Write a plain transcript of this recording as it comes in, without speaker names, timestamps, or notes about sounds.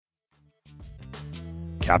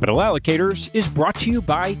Capital Allocators is brought to you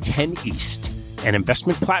by 10 East, an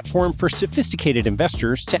investment platform for sophisticated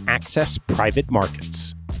investors to access private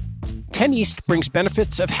markets. 10 East brings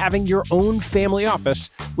benefits of having your own family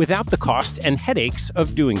office without the cost and headaches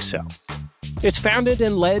of doing so. It's founded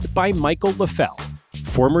and led by Michael LaFell,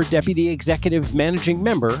 former Deputy Executive Managing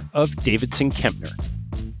Member of Davidson Kempner.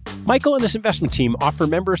 Michael and his investment team offer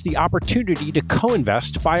members the opportunity to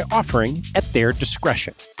co-invest by offering at their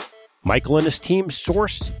discretion. Michael and his team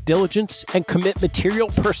source, diligence, and commit material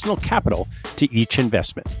personal capital to each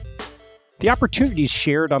investment. The opportunities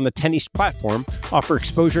shared on the 10 East platform offer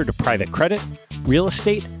exposure to private credit, real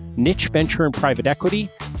estate, niche venture and private equity,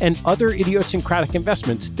 and other idiosyncratic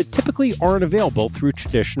investments that typically aren't available through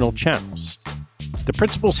traditional channels. The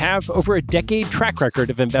principals have over a decade track record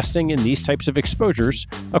of investing in these types of exposures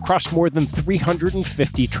across more than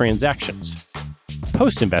 350 transactions.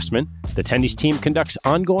 Post-investment, the 10 East team conducts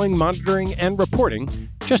ongoing monitoring and reporting,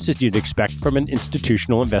 just as you'd expect from an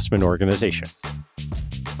institutional investment organization.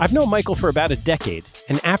 I've known Michael for about a decade,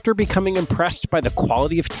 and after becoming impressed by the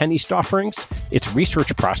quality of 10 East offerings, its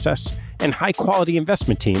research process, and high-quality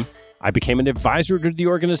investment team, I became an advisor to the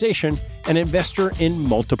organization and investor in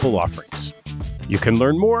multiple offerings. You can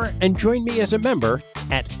learn more and join me as a member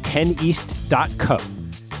at 10east.co.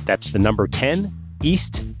 That's the number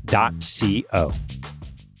 10east.co.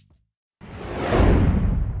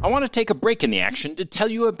 I want to take a break in the action to tell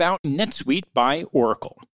you about NetSuite by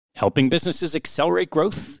Oracle, helping businesses accelerate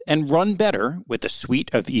growth and run better with a suite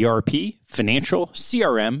of ERP, financial,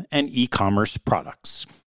 CRM, and e-commerce products.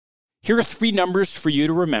 Here are three numbers for you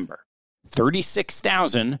to remember: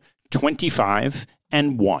 36,000, 25,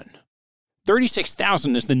 and 1.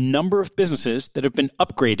 36,000 is the number of businesses that have been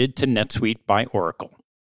upgraded to NetSuite by Oracle.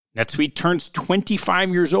 NetSuite turns 25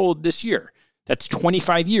 years old this year. That's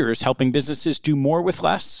 25 years helping businesses do more with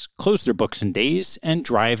less, close their books in days, and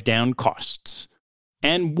drive down costs.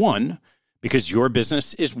 And 1, because your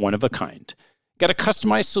business is one of a kind. Get a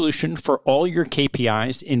customized solution for all your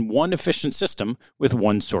KPIs in one efficient system with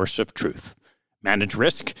one source of truth. Manage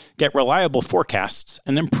risk, get reliable forecasts,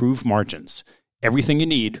 and improve margins. Everything you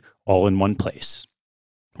need, all in one place.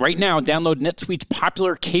 Right now, download NetSuite's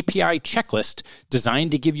popular KPI checklist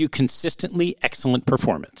designed to give you consistently excellent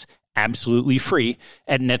performance, absolutely free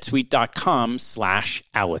at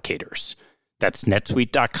netsuite.com/allocators. That's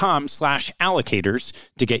netsuite.com/allocators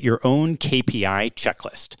to get your own KPI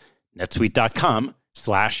checklist.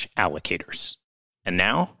 netsuite.com/allocators. And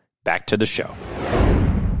now, back to the show.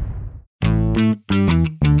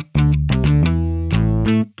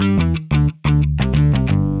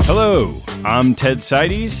 Hello, I'm Ted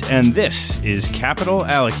Seides, and this is Capital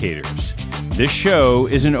Allocators. This show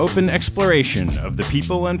is an open exploration of the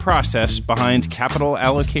people and process behind capital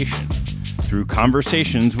allocation. Through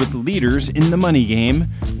conversations with leaders in the money game,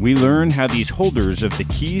 we learn how these holders of the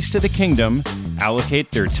keys to the kingdom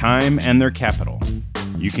allocate their time and their capital.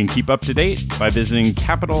 You can keep up to date by visiting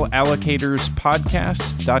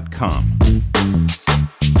capitalallocatorspodcast.com.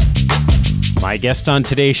 My guest on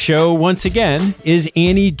today's show, once again, is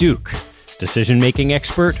Annie Duke, decision-making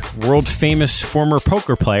expert, world-famous former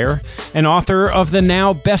poker player, and author of the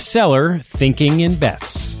now bestseller, Thinking in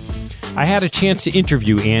Bets. I had a chance to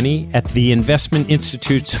interview Annie at the Investment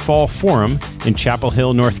Institute's Fall Forum in Chapel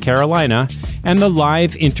Hill, North Carolina, and the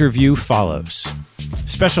live interview follows.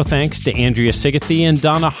 Special thanks to Andrea Sigathy and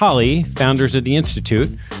Donna Holly, founders of the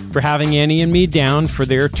Institute, for having Annie and me down for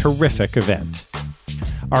their terrific event.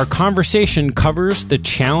 Our conversation covers the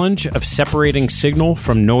challenge of separating signal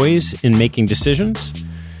from noise in making decisions,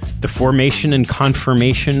 the formation and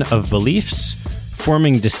confirmation of beliefs,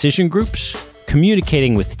 forming decision groups,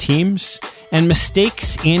 communicating with teams, and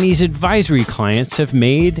mistakes Annie's advisory clients have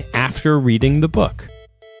made after reading the book.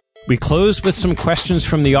 We close with some questions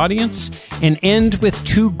from the audience and end with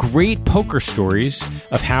two great poker stories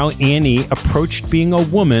of how Annie approached being a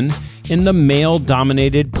woman in the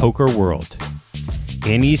male-dominated poker world.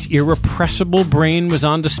 Annie's irrepressible brain was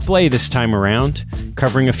on display this time around,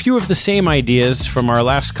 covering a few of the same ideas from our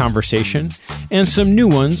last conversation and some new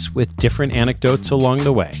ones with different anecdotes along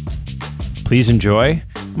the way. Please enjoy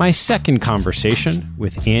my second conversation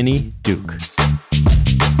with Annie Duke.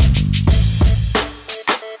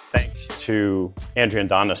 Thanks to Andrea and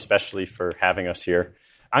Donna especially for having us here.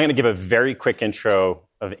 I'm going to give a very quick intro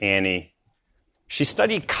of Annie. She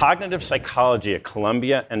studied cognitive psychology at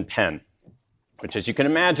Columbia and Penn, which, as you can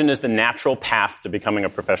imagine, is the natural path to becoming a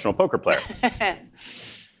professional poker player.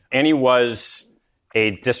 Annie was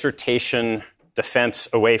a dissertation defense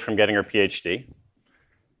away from getting her PhD,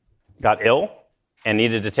 got ill, and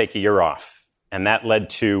needed to take a year off. And that led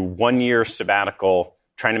to 1 year sabbatical,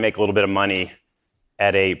 trying to make a little bit of money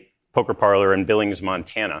at a poker parlor in Billings,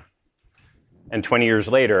 Montana. And 20 years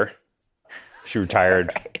later, she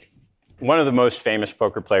retired. Right. One of the most famous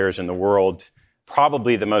poker players in the world,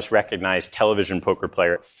 probably the most recognized television poker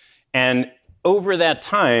player. And over that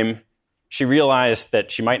time, she realized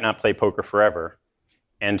that she might not play poker forever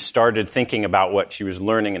and started thinking about what she was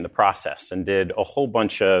learning in the process and did a whole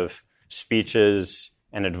bunch of speeches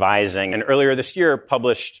and advising. And earlier this year,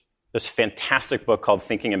 published this fantastic book called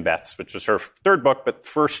Thinking in Bets, which was her third book, but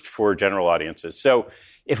first for general audiences. So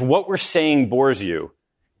if what we're saying bores you,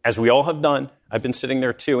 as we all have done, I've been sitting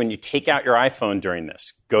there too, and you take out your iPhone during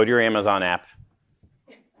this, go to your Amazon app,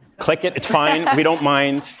 click it, it's fine, we don't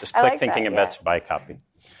mind, just click Thinking in Bets, buy a copy.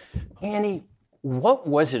 Annie, what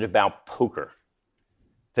was it about poker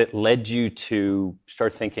that led you to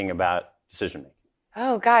start thinking about decision making?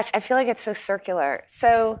 Oh gosh, I feel like it's so circular.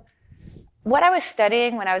 So what I was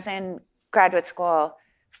studying when I was in graduate school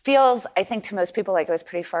feels, I think, to most people like it was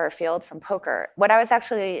pretty far afield from poker. What I was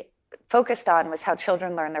actually focused on was how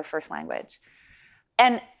children learn their first language.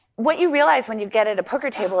 And what you realize when you get at a poker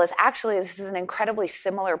table is actually this is an incredibly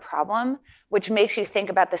similar problem, which makes you think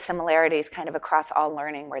about the similarities kind of across all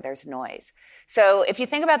learning where there's noise. So if you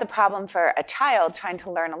think about the problem for a child trying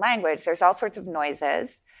to learn a language, there's all sorts of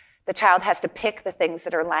noises. The child has to pick the things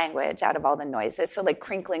that are language out of all the noises. So like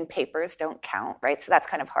crinkling papers don't count, right? So that's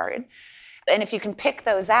kind of hard. And if you can pick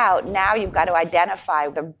those out, now you've got to identify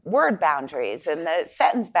the word boundaries and the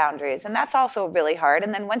sentence boundaries. And that's also really hard.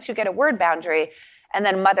 And then once you get a word boundary, and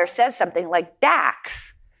then mother says something like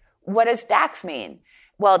DAX, what does DAX mean?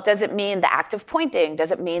 Well, does it mean the act of pointing?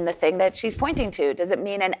 Does it mean the thing that she's pointing to? Does it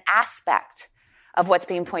mean an aspect of what's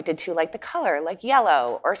being pointed to, like the color, like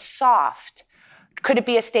yellow or soft? Could it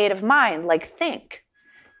be a state of mind, like think?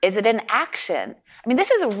 Is it an action? I mean,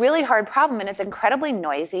 this is a really hard problem, and it's incredibly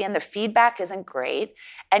noisy, and the feedback isn't great,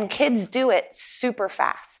 and kids do it super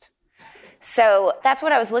fast. So that's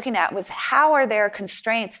what I was looking at, was how are there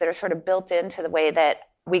constraints that are sort of built into the way that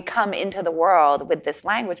we come into the world with this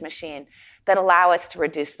language machine that allow us to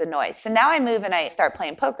reduce the noise. So now I move and I start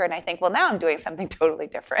playing poker, and I think, well, now I'm doing something totally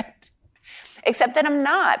different. Except that I'm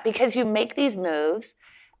not, because you make these moves,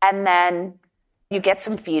 and then you get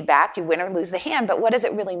some feedback, you win or lose the hand, but what does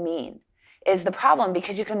it really mean is the problem,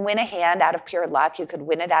 because you can win a hand out of pure luck, you could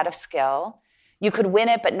win it out of skill, you could win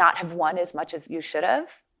it but not have won as much as you should have,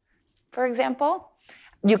 for example.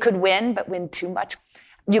 You could win but win too much.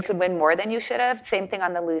 You could win more than you should have, same thing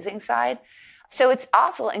on the losing side. So it's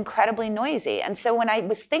also incredibly noisy. And so when I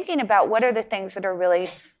was thinking about what are the things that are really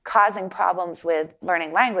causing problems with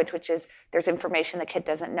learning language, which is there's information the kid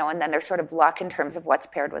doesn't know, and then there's sort of luck in terms of what's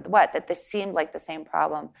paired with what, that this seemed like the same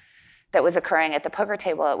problem that was occurring at the poker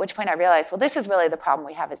table, at which point I realized, well, this is really the problem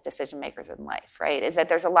we have as decision makers in life, right? Is that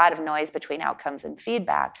there's a lot of noise between outcomes and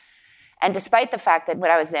feedback. And despite the fact that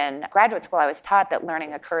when I was in graduate school, I was taught that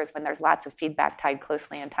learning occurs when there's lots of feedback tied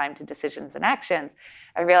closely in time to decisions and actions,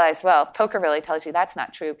 I realized, well, poker really tells you that's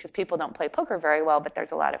not true, because people don't play poker very well, but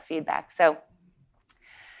there's a lot of feedback. So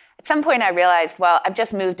at some point I realized, well, I've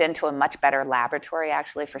just moved into a much better laboratory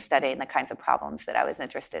actually for studying the kinds of problems that I was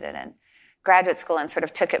interested in graduate school, and sort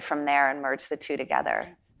of took it from there and merged the two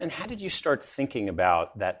together. And how did you start thinking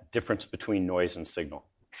about that difference between noise and signal?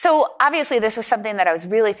 So obviously this was something that I was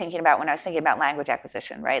really thinking about when I was thinking about language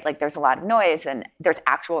acquisition, right? Like there's a lot of noise, and there's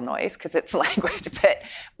actual noise because it's language, but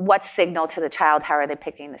what's signal to the child? How are they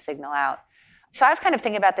picking the signal out? So I was kind of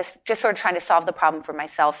thinking about this, just sort of trying to solve the problem for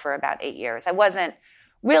myself for about 8 years. I wasn't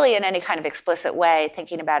really in any kind of explicit way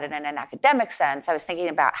thinking about it in an academic sense. I was thinking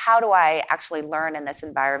about how do I actually learn in this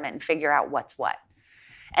environment and figure out what's what.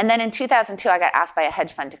 And then in 2002, I got asked by a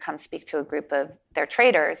hedge fund to come speak to a group of their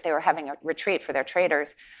traders. They were having a retreat for their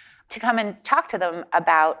traders, to come and talk to them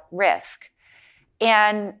about risk.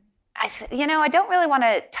 And I said, I don't really want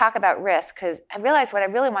to talk about risk, because I realized what I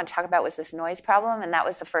really want to talk about was this noise problem. And that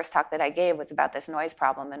was the first talk that I gave, was about this noise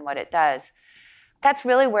problem and what it does. That's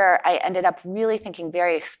really where I ended up really thinking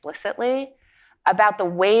very explicitly about the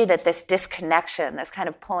way that this disconnection, this kind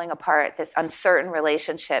of pulling apart, this uncertain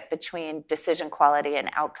relationship between decision quality and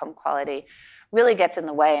outcome quality really gets in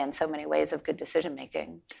the way in so many ways of good decision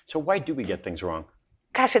making. So why do we get things wrong?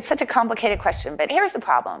 Gosh, it's such a complicated question, but here's the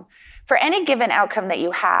problem. For any given outcome that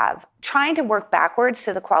you have, trying to work backwards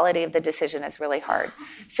to the quality of the decision is really hard.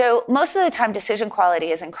 So most of the time, decision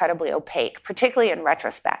quality is incredibly opaque, particularly in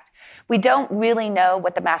retrospect. We don't really know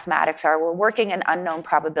what the mathematics are. We're working in unknown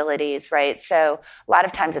probabilities, right? So a lot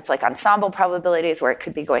of times it's like ensemble probabilities where it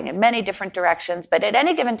could be going in many different directions. But at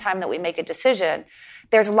any given time that we make a decision,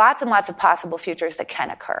 there's lots and lots of possible futures that can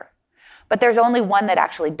occur. But there's only one that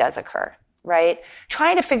actually does occur. right?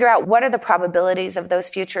 Trying to figure out what are the probabilities of those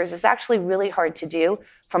futures is actually really hard to do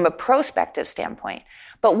from a prospective standpoint.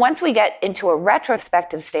 But once we get into a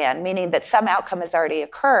retrospective stand, meaning that some outcome has already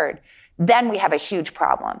occurred, then we have a huge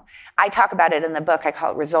problem. I talk about it in the book. I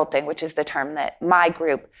call it resulting, which is the term that my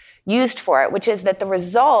group used for it, which is that the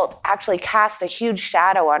result actually casts a huge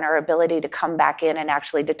shadow on our ability to come back in and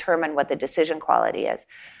actually determine what the decision quality is,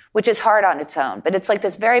 which is hard on its own. But it's like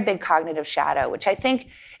this very big cognitive shadow, which I think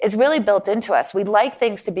is really built into us. We like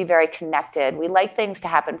things to be very connected. We like things to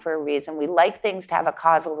happen for a reason. We like things to have a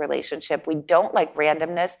causal relationship. We don't like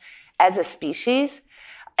randomness as a species.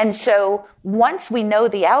 And so once we know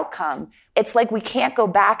the outcome, it's like we can't go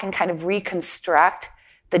back and kind of reconstruct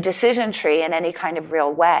the decision tree in any kind of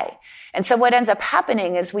real way. And so what ends up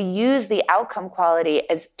happening is we use the outcome quality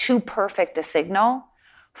as too perfect a signal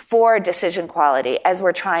for decision quality as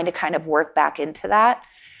we're trying to kind of work back into that.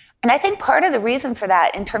 And I think part of the reason for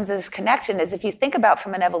that in terms of this connection is if you think about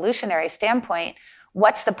from an evolutionary standpoint,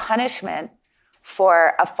 what's the punishment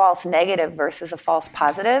for a false negative versus a false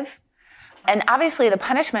positive? And obviously the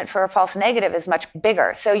punishment for a false negative is much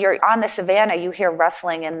bigger. So you're on the savannah, you hear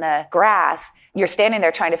rustling in the grass, you're standing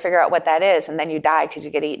there trying to figure out what that is, and then you die because you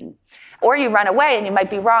get eaten. Or you run away and you might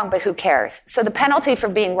be wrong, but who cares? So the penalty for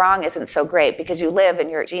being wrong isn't so great because you live and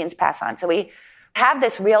your genes pass on. So we have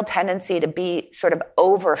this real tendency to be sort of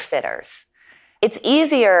overfitters. It's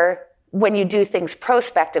easier when you do things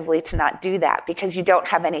prospectively to not do that because you don't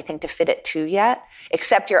have anything to fit it to yet,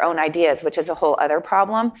 except your own ideas, which is a whole other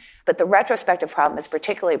problem. But the retrospective problem is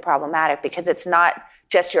particularly problematic because it's not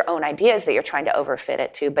just your own ideas that you're trying to overfit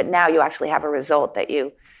it to, but now you actually have a result that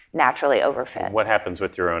you naturally overfit. What happens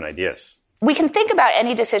with your own ideas? We can think about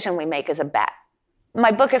any decision we make as a bet.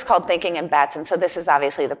 My book is called Thinking in Bets, and so this is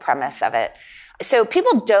obviously the premise of it. So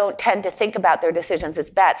people don't tend to think about their decisions as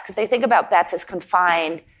bets because they think about bets as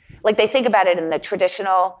confined. Like they think about it in the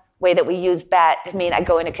traditional way that we use bet. I mean, I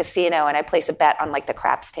go in a casino and I place a bet on like the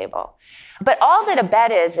craps table. But all that a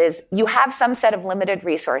bet is you have some set of limited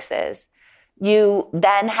resources. You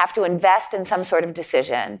then have to invest in some sort of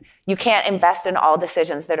decision. You can't invest in all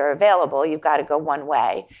decisions that are available. You've got to go one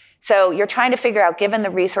way. So you're trying to figure out, given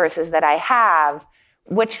the resources that I have,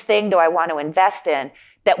 which thing do I want to invest in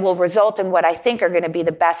that will result in what I think are going to be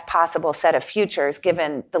the best possible set of futures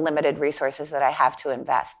given the limited resources that I have to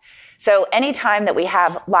invest. So anytime that we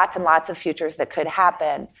have lots and lots of futures that could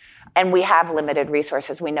happen and we have limited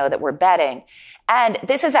resources, we know that we're betting. And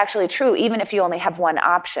this is actually true even if you only have one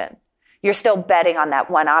option. You're still betting on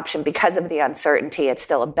that one option because of the uncertainty. It's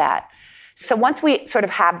still a bet. So once we sort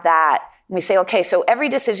of have that, we say, okay, so every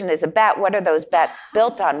decision is a bet. What are those bets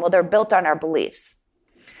built on? Well, they're built on our beliefs.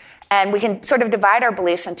 And we can sort of divide our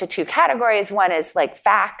beliefs into two categories. One is like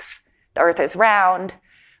facts, the earth is round.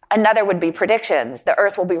 Another would be predictions, the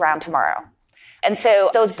earth will be round tomorrow. And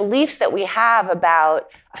so those beliefs that we have about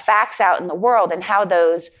facts out in the world and how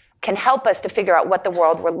those can help us to figure out what the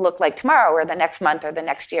world will look like tomorrow or the next month or the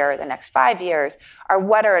next year or the next 5 years are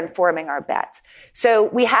what are informing our bets. So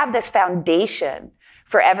we have this foundation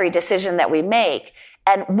for every decision that we make.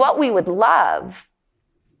 And what we would love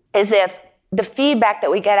is if the feedback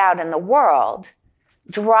that we get out in the world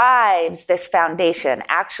drives this foundation,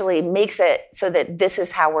 actually makes it so that this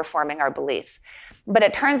is how we're forming our beliefs. But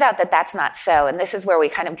it turns out that that's not so. And this is where we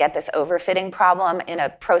kind of get this overfitting problem in a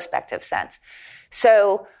prospective sense.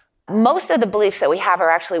 So most of the beliefs that we have are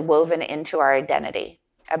actually woven into our identity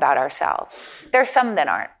about ourselves. There's some that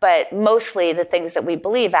aren't, but mostly the things that we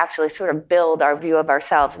believe actually sort of build our view of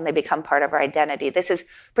ourselves and they become part of our identity. This is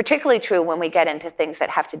particularly true when we get into things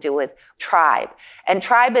that have to do with tribe. And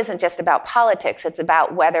tribe isn't just about politics. It's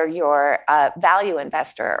about whether you're a value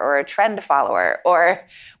investor or a trend follower or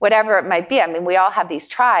whatever it might be. I mean, we all have these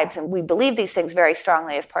tribes and we believe these things very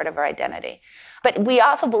strongly as part of our identity. But we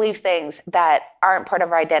also believe things that aren't part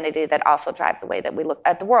of our identity that also drive the way that we look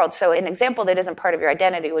at the world. So an example that isn't part of your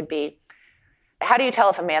identity would be, how do you tell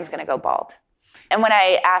if a man's going to go bald? And when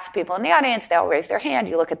I ask people in the audience, they all raise their hand.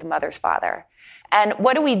 You look at the mother's father. And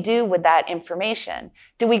what do we do with that information?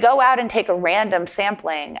 Do we go out and take a random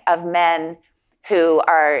sampling of men who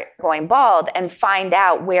are going bald and find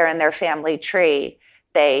out where in their family tree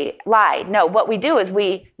they lied? No, what we do is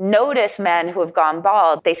we notice men who have gone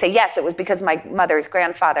bald. They say, yes, it was because my mother's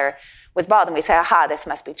grandfather was bald. And we say, aha, this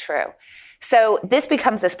must be true. So this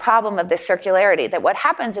becomes this problem of this circularity, that what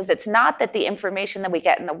happens is it's not that the information that we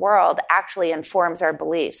get in the world actually informs our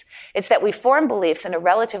beliefs. It's that we form beliefs in a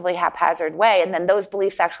relatively haphazard way, and then those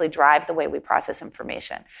beliefs actually drive the way we process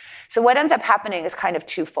information. So what ends up happening is kind of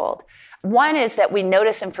twofold. One is that we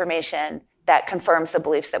notice information that confirms the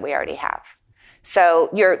beliefs that we already have. So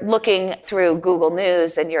you're looking through Google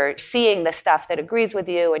News and you're seeing the stuff that agrees with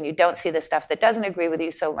you and you don't see the stuff that doesn't agree with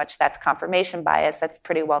you so much. That's confirmation bias. That's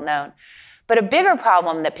pretty well known. But a bigger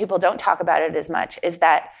problem that people don't talk about it as much is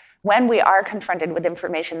that when we are confronted with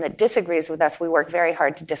information that disagrees with us, we work very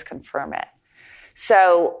hard to disconfirm it.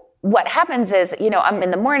 So what happens is, I'm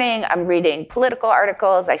in the morning, I'm reading political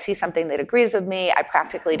articles, I see something that agrees with me, I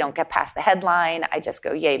practically don't get past the headline, I just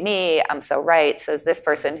go, yay me, I'm so right, so is this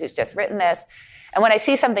person who's just written this. And when I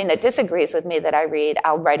see something that disagrees with me that I read,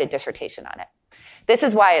 I'll write a dissertation on it. This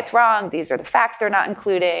is why it's wrong, these are the facts they're not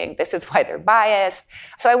including, this is why they're biased.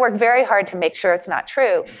 So I work very hard to make sure it's not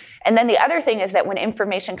true. And then the other thing is that when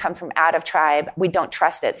information comes from out of tribe, we don't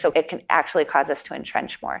trust it, so it can actually cause us to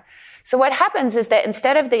entrench more. So what happens is that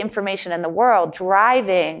instead of the information in the world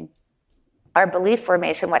driving our belief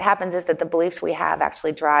formation, what happens is that the beliefs we have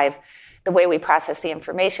actually drive the way we process the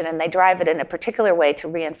information, and they drive it in a particular way to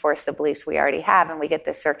reinforce the beliefs we already have, and we get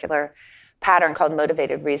this circular pattern called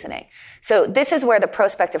motivated reasoning. So this is where the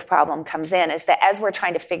prospective problem comes in, is that as we're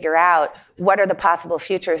trying to figure out what are the possible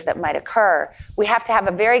futures that might occur, we have to have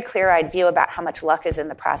a very clear-eyed view about how much luck is in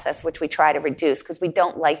the process, which we try to reduce because we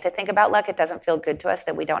don't like to think about luck. It doesn't feel good to us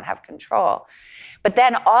that we don't have control. But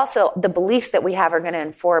then also the beliefs that we have are going to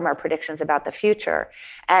inform our predictions about the future.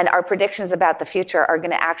 And our predictions about the future are going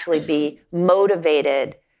to actually be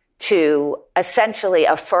motivated to essentially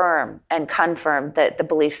affirm and confirm the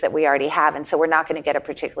beliefs that we already have. And so we're not going to get a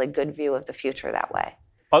particularly good view of the future that way.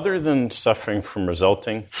 Other than suffering from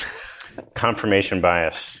resulting, confirmation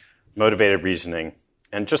bias, motivated reasoning,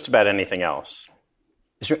 and just about anything else,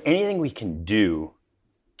 is there anything we can do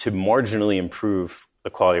to marginally improve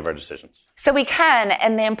the quality of our decisions? So we can,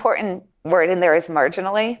 and the important word in there is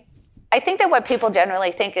marginally. I think that what people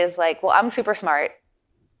generally think is like, well, I'm super smart,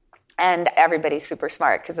 and everybody's super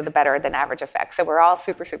smart because of the better than average effect. So we're all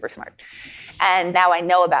super, super smart. And now I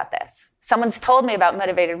know about this. Someone's told me about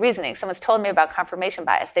motivated reasoning. Someone's told me about confirmation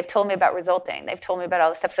bias. They've told me about resulting. They've told me about all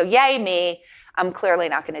this stuff. So yay me, I'm clearly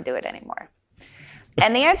not going to do it anymore.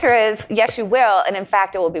 And the answer is, yes, you will. And in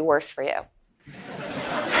fact, it will be worse for you.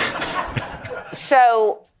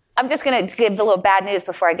 So I'm just going to give the little bad news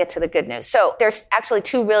before I get to the good news. So there's actually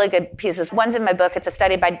two really good pieces. One's in my book. It's a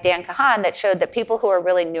study by Dan Kahan that showed that people who are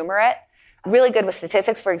really numerate, really good with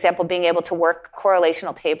statistics, for example, being able to work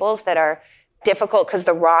correlational tables that are difficult because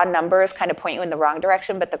the raw numbers kind of point you in the wrong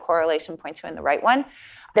direction, but the correlation points you in the right one.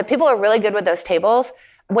 That people are really good with those tables.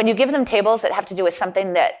 When you give them tables that have to do with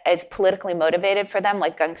something that is politically motivated for them,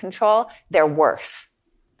 like gun control, they're worse.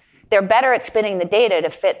 They're better at spinning the data to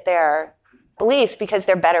fit their beliefs because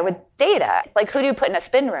they're better with data. Like, who do you put in a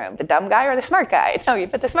spin room? The dumb guy or the smart guy? No, you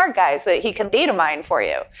put the smart guy so that he can data mine for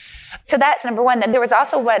you. So that's number one. Then there was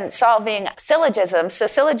also one solving syllogisms. So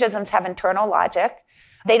syllogisms have internal logic.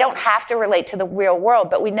 They don't have to relate to the real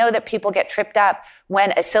world, but we know that people get tripped up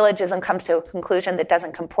when a syllogism comes to a conclusion that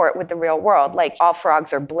doesn't comport with the real world, like all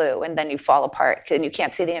frogs are blue, and then you fall apart and you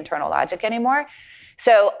can't see the internal logic anymore.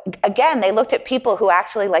 So again, they looked at people who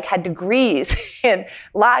actually had degrees in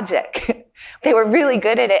logic. They were really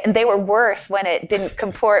good at it, and they were worse when it didn't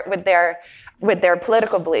comport with their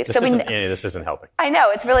political beliefs. This isn't helping. I know,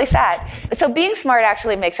 it's really sad. So being smart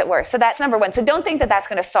actually makes it worse. So that's number one. So don't think that that's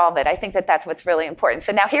going to solve it. I think that that's what's really important.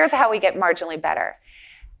 So now here's how we get marginally better.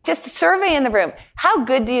 Just survey in the room. How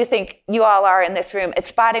good do you think you all are in this room at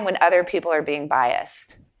spotting when other people are being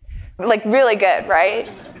biased? Really good, right?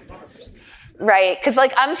 Right? Because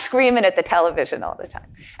I'm screaming at the television all the time.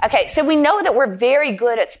 Okay, so we know that we're very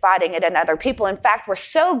good at spotting it in other people. In fact, we're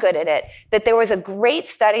so good at it that there was a great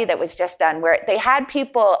study that was just done where they had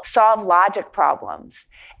people solve logic problems,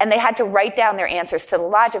 and they had to write down their answers to the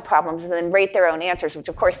logic problems and then rate their own answers, which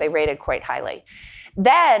of course they rated quite highly.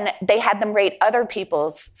 Then they had them rate other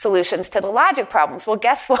people's solutions to the logic problems. Well,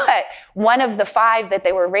 guess what? One of the 5 that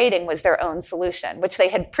they were rating was their own solution, which they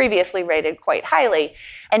had previously rated quite highly.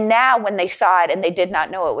 And now when they saw it and they did not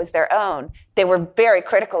know it was their own, they were very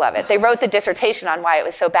critical of it. They wrote the dissertation on why it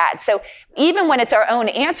was so bad. So even when it's our own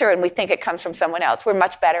answer and we think it comes from someone else, we're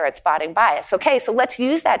much better at spotting bias. Okay, so let's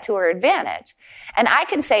use that to our advantage. And I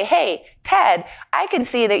can say, hey, Ted, I can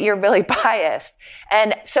see that you're really biased.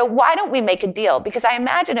 And so why don't we make a deal? Because I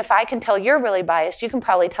imagine if I can tell you're really biased, you can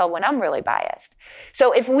probably tell when I'm really biased.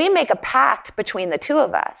 So if we make a pact between the two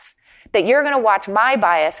of us, that you're going to watch my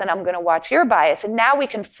bias and I'm going to watch your bias, and now we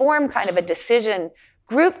can form kind of a decision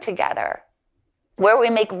group together where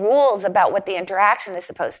we make rules about what the interaction is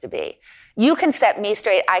supposed to be. You can set me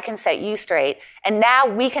straight, I can set you straight, and now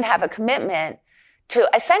we can have a commitment to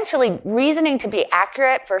essentially reasoning to be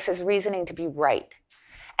accurate versus reasoning to be right.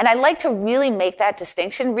 And I like to really make that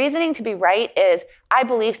distinction. Reasoning to be right is I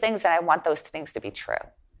believe things and I want those things to be true.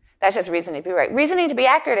 That's just reasoning to be right. Reasoning to be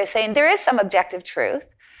accurate is saying there is some objective truth,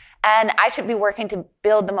 and I should be working to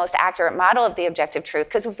build the most accurate model of the objective truth.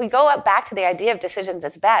 Because if we go back to the idea of decisions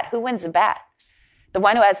as bet, who wins the bet? The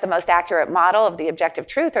one who has the most accurate model of the objective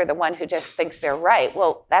truth or the one who just thinks they're right?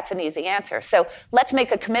 Well, that's an easy answer. So let's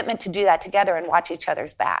make a commitment to do that together and watch each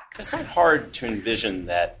other's back. It's not hard to envision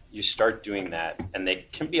that you start doing that and they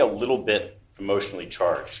can be a little bit emotionally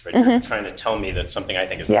charged, right? You're trying to tell me that something I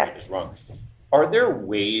think is right is wrong. Are there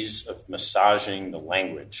ways of massaging the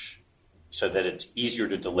language so that it's easier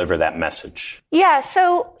to deliver that message? Yeah,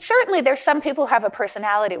 so certainly there's some people who have a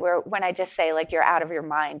personality where when I just say, like, you're out of your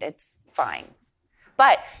mind, it's fine.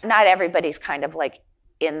 But not everybody's kind of like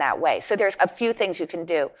in that way. So there's a few things you can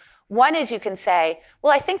do. One is you can say,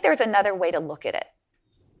 well, I think there's another way to look at it.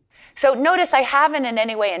 So notice I haven't in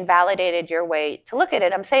any way invalidated your way to look at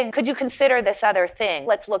it. I'm saying, could you consider this other thing?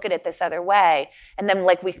 Let's look at it this other way. And then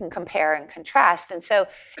like we can compare and contrast. And so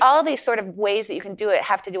all these sort of ways that you can do it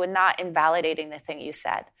have to do with not invalidating the thing you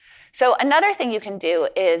said. So another thing you can do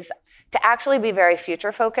is to actually be very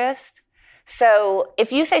future focused. So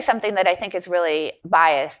if you say something that I think is really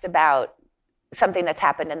biased about something that's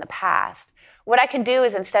happened in the past, what I can do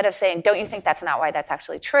is instead of saying, don't you think that's not why that's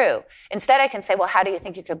actually true? Instead, I can say, well, how do you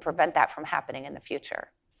think you could prevent that from happening in the future?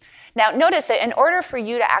 Now, notice that in order for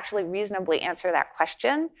you to actually reasonably answer that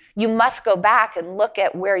question, you must go back and look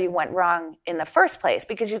at where you went wrong in the first place,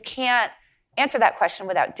 because you can't answer that question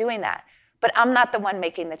without doing that. But I'm not the one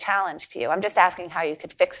making the challenge to you. I'm just asking how you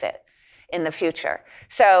could fix it in the future.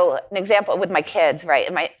 So an example with my kids, right?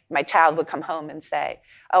 My child would come home and say,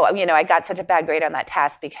 oh, I got such a bad grade on that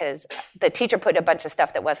test because the teacher put a bunch of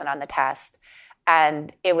stuff that wasn't on the test.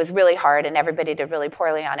 And it was really hard and everybody did really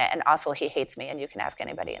poorly on it. And also he hates me and you can ask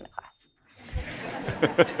anybody in the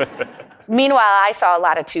class. Meanwhile, I saw a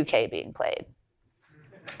lot of 2K being played.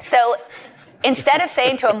 So instead of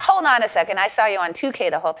saying to him, hold on a second, I saw you on 2K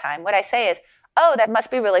the whole time, what I say is, oh, that must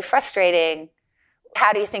be really frustrating.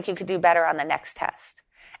 How do you think you could do better on the next test?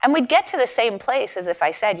 And we'd get to the same place as if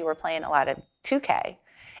I said you were playing a lot of 2K.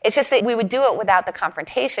 It's just that we would do it without the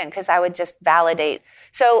confrontation because I would just validate.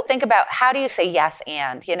 So think about how do you say yes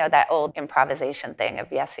and, that old improvisation thing of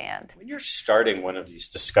yes and. When you're starting one of these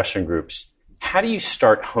discussion groups, how do you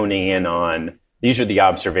start honing in on these are the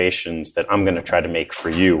observations that I'm going to try to make for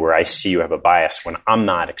you where I see you have a bias when I'm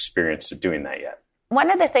not experienced at doing that yet? One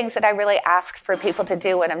of the things that I really ask for people to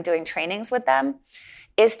do when I'm doing trainings with them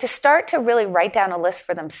is to start to really write down a list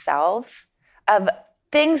for themselves of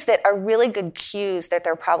things that are really good cues that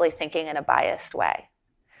they're probably thinking in a biased way.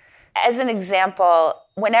 As an example,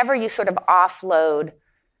 whenever you sort of offload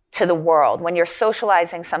to the world, when you're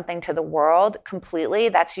socializing something to the world completely,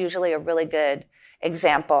 that's usually a really good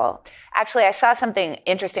example. Actually, I saw something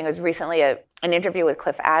interesting. It was recently an interview with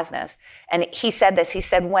Cliff Asness, and he said this. He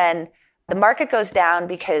said, when the market goes down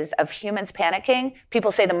because of humans panicking,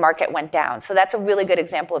 people say the market went down. So that's a really good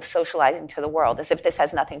example of socializing to the world, as if this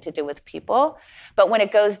has nothing to do with people. But when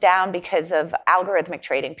it goes down because of algorithmic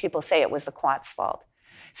trading, people say it was the quant's fault.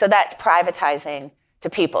 So that's privatizing to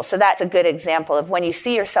people. So that's a good example of when you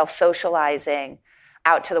see yourself socializing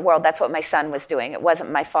out to the world. That's what my son was doing. It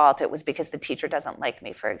wasn't my fault. It was because the teacher doesn't like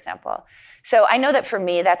me, for example. So I know that for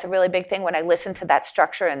me, that's a really big thing when I listen to that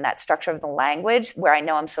structure and that structure of the language where I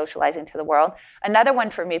know I'm socializing to the world. Another one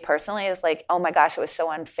for me personally is like, oh my gosh, it was so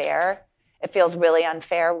unfair. It feels really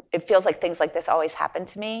unfair. It feels like things like this always happen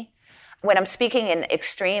to me. When I'm speaking in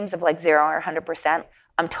extremes of like 0 or 100%,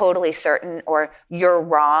 I'm totally certain, or you're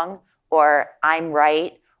wrong, or I'm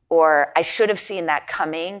right, or I should have seen that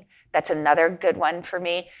coming. That's another good one for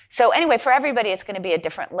me. So anyway, for everybody, it's going to be a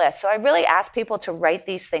different list. So I really ask people to write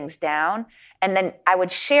these things down, and then I would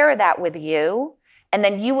share that with you, and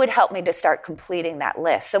then you would help me to start completing that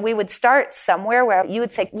list. So we would start somewhere where you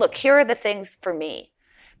would say, look, here are the things for me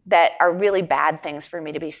that are really bad things for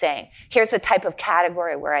me to be saying. Here's the type of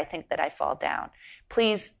category where I think that I fall down.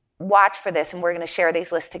 Please watch for this, and we're going to share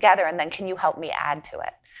these lists together, and then can you help me add to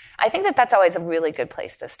it? I think that that's always a really good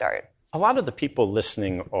place to start. A lot of the people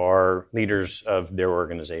listening are leaders of their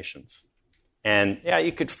organizations. And yeah,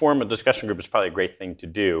 you could form a discussion group. It's probably a great thing to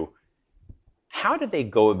do. How do they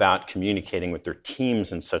go about communicating with their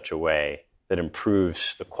teams in such a way that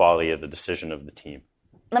improves the quality of the decision of the team?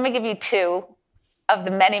 Let me give you two of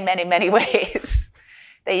the many, many, many ways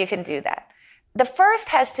that you can do that. The first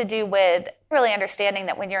has to do with really understanding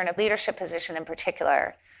that when you're in a leadership position in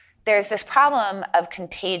particular, there's this problem of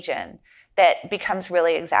contagion that becomes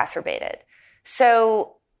really exacerbated.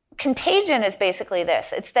 So contagion is basically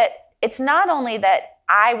this. It's not only that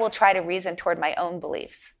I will try to reason toward my own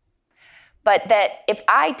beliefs. But that if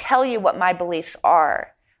I tell you what my beliefs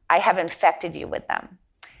are, I have infected you with them.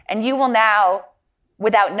 And you will now,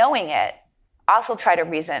 without knowing it, also try to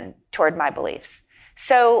reason toward my beliefs.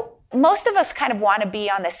 So most of us kind of want to be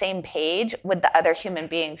on the same page with the other human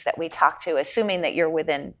beings that we talk to, assuming that you're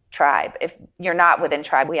within tribe. If you're not within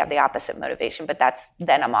tribe, we have the opposite motivation, but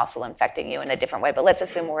then I'm also infecting you in a different way. But let's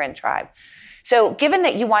assume we're in tribe. So given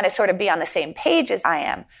that you want to sort of be on the same page as I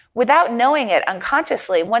am, without knowing it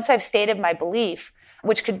unconsciously, once I've stated my belief,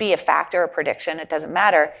 which could be a fact or a prediction, it doesn't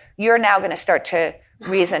matter, you're now going to start to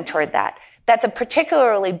reason toward that. That's a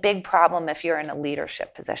particularly big problem if you're in a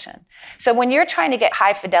leadership position. So when you're trying to get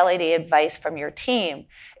high fidelity advice from your team,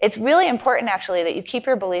 it's really important actually that you keep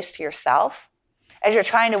your beliefs to yourself as you're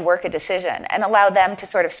trying to work a decision and allow them to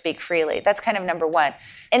sort of speak freely. That's kind of number one.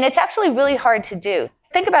 And it's actually really hard to do.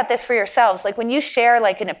 Think about this for yourselves. Like when you share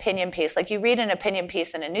like an opinion piece, like you read an opinion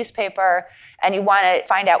piece in a newspaper and you want to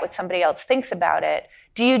find out what somebody else thinks about it,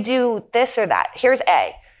 do you do this or that? Here's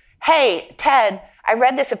A. Hey, Ted, I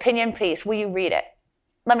read this opinion piece. Will you read it?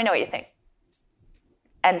 Let me know what you think.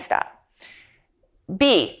 And stop.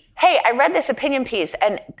 B, hey, I read this opinion piece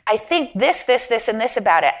and I think this, and this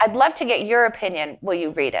about it. I'd love to get your opinion. Will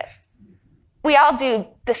you read it? We all do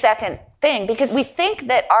the second thing because we think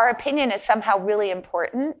that our opinion is somehow really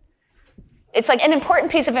important. It's like an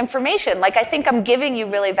important piece of information. Like I think I'm giving you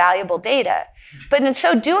really valuable data. But in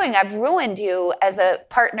so doing, I've ruined you as a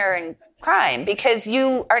partner in crime because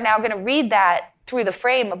you are now going to read that through the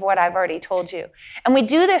frame of what I've already told you. And we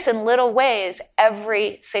do this in little ways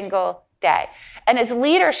every single day. And as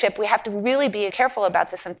leadership, we have to really be careful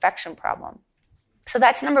about this infection problem. So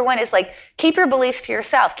that's number one is like, keep your beliefs to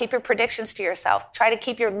yourself, keep your predictions to yourself, try to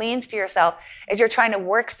keep your leans to yourself as you're trying to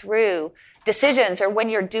work through decisions or when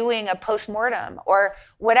you're doing a postmortem or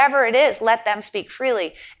whatever it is, let them speak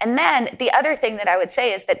freely. And then the other thing that I would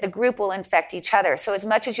say is that the group will infect each other. So as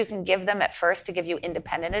much as you can give them at first to give you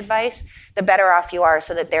independent advice, the better off you are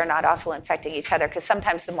so that they're not also infecting each other. Because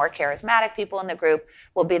sometimes the more charismatic people in the group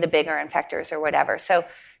will be the bigger infectors or whatever. So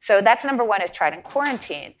that's number one is try to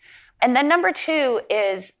quarantine. And then number two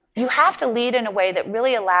is you have to lead in a way that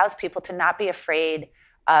really allows people to not be afraid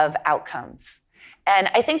of outcomes. And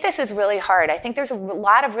I think this is really hard. I think there's a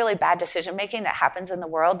lot of really bad decision-making that happens in the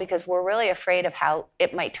world because we're really afraid of how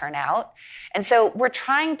it might turn out. And so we're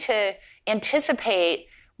trying to anticipate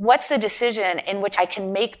what's the decision in which I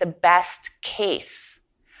can make the best case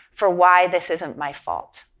for why this isn't my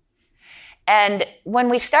fault. And when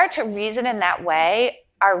we start to reason in that way,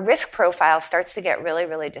 our risk profile starts to get really,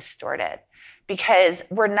 really distorted because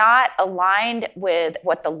we're not aligned with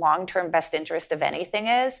what the long-term best interest of anything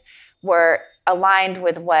is. We're aligned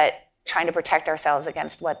with what trying to protect ourselves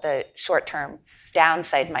against what the short-term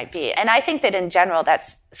downside might be. And I think that in general,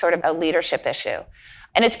 that's sort of a leadership issue.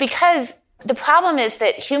 And it's because the problem is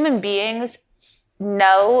that human beings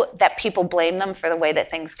know that people blame them for the way that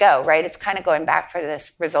things go, right? It's kind of going back for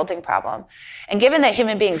this resulting problem. And given that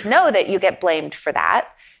human beings know that you get blamed for that,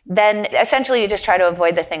 then essentially you just try to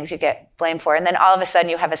avoid the things you get blamed for. And then all of a sudden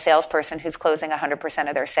you have a salesperson who's closing 100%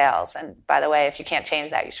 of their sales. And by the way, if you can't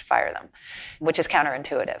change that, you should fire them, which is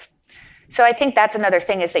counterintuitive. So I think that's another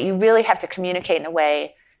thing is that you really have to communicate in a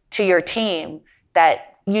way to your team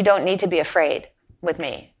that you don't need to be afraid with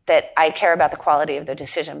me, that I care about the quality of the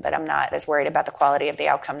decision, but I'm not as worried about the quality of the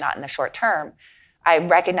outcome, not in the short term. I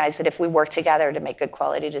recognize that if we work together to make good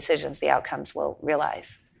quality decisions, the outcomes will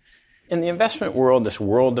realize. In the investment world, this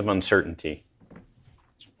world of uncertainty,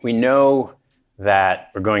 we know that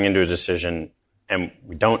we're going into a decision and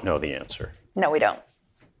we don't know the answer. No, we don't.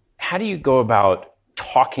 How do you go about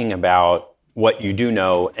talking about what you do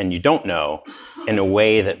know and you don't know in a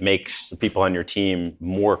way that makes the people on your team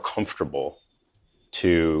more comfortable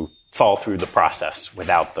to fall through the process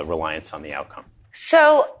without the reliance on the outcome?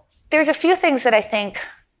 So there's a few things that I think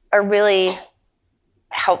are really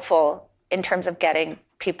helpful in terms of getting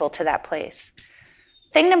people to that place.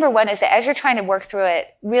 Thing number one is that as you're trying to work through it,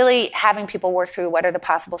 really having people work through what are the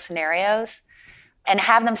possible scenarios and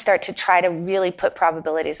have them start to try to really put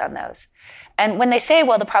probabilities on those. And when they say,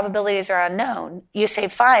 well, the probabilities are unknown, you say,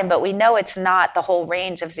 fine, but we know it's not the whole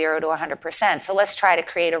range of 0 to 100%. So let's try to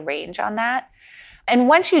create a range on that. And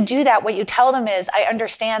once you do that, what you tell them is, I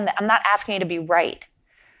understand that I'm not asking you to be right.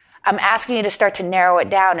 I'm asking you to start to narrow it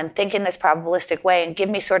down and think in this probabilistic way and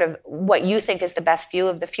give me sort of what you think is the best view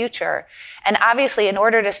of the future. And obviously, in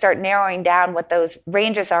order to start narrowing down what those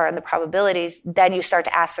ranges are and the probabilities, then you start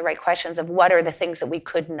to ask the right questions of what are the things that we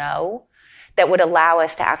could know that would allow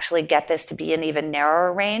us to actually get this to be an even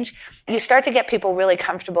narrower range, you start to get people really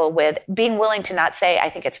comfortable with being willing to not say, I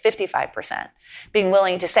think it's 55%, being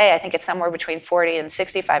willing to say, I think it's somewhere between 40 and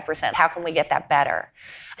 65%. How can we get that better?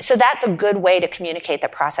 So that's a good way to communicate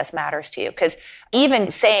that process matters to you, because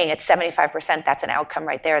even saying it's 75%, that's an outcome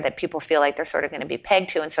right there that people feel like they're sort of going to be pegged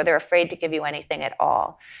to, and so they're afraid to give you anything at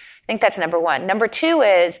all. I think that's number one. Number two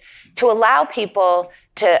is to allow people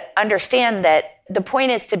to understand that the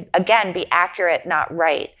point is to, again, be accurate, not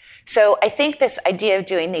right. So I think this idea of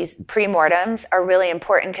doing these pre-mortems are really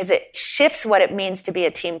important because it shifts what it means to be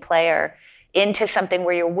a team player into something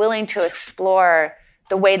where you're willing to explore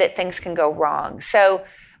the way that things can go wrong. So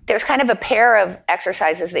there's kind of a pair of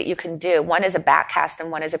exercises that you can do. One is a backcast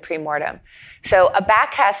and one is a pre-mortem. So a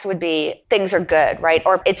backcast would be things are good, right?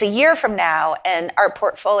 Or it's a year from now and our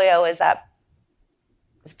portfolio is up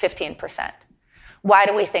 15%. Why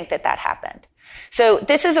do we think that happened? So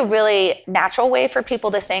this is a really natural way for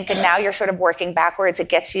people to think, and now you're sort of working backwards. It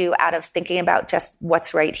gets you out of thinking about just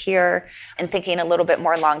what's right here and thinking a little bit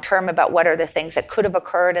more long-term about what are the things that could have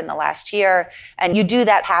occurred in the last year, and you do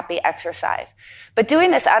that happy exercise. But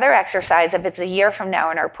doing this other exercise, if it's a year from now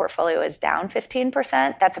and our portfolio is down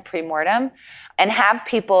 15%, that's a pre-mortem, and have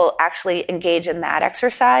people actually engage in that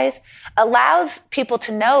exercise allows people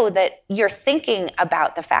to know that you're thinking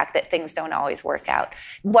about the fact that things don't always work out.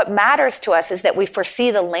 What matters to us is that we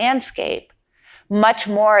foresee the landscape much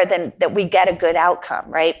more than that we get a good outcome,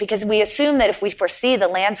 right? Because we assume that if we foresee the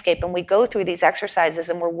landscape and we go through these exercises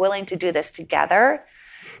and we're willing to do this together,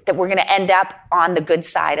 that we're going to end up on the good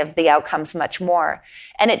side of the outcomes much more.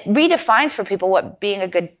 And it redefines for people what being a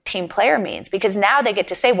good team player means, because now they get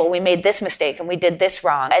to say, well, we made this mistake and we did this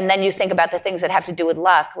wrong. And then you think about the things that have to do with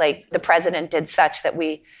luck, like the president did such that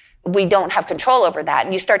we don't have control over that.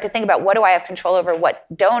 And you start to think about, what do I have control over? What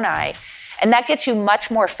don't I? And that gets you much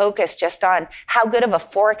more focused just on how good of a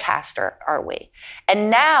forecaster are we. And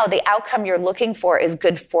now the outcome you're looking for is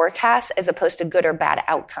good forecasts as opposed to good or bad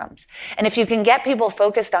outcomes. And if you can get people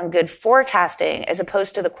focused on good forecasting as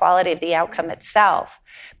opposed to the quality of the outcome itself,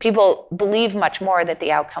 people believe much more that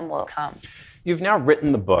the outcome will come. You've now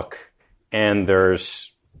written the book, and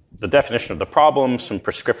there's the definition of the problem, some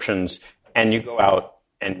prescriptions, and you go out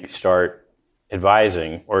and you start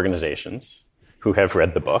advising organizations who have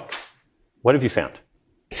read the book. What have you found?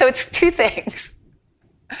 So it's two things.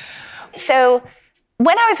 So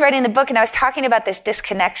when I was writing the book and I was talking about this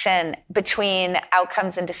disconnection between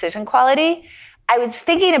outcomes and decision quality, I was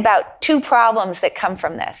thinking about two problems that come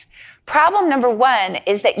from this. Problem number one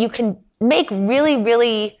is that you can make really,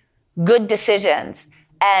 really good decisions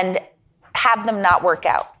and have them not work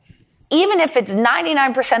out. Even if it's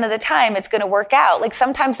 99% of the time it's going to work out, like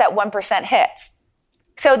sometimes that 1% hits.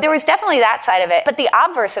 So there was definitely that side of it. But the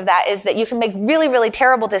obverse of that is that you can make really, really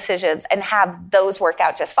terrible decisions and have those work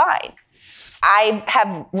out just fine. I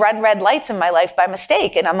have run red lights in my life by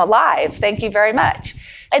mistake, and I'm alive. Thank you very much.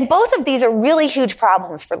 And both of these are really huge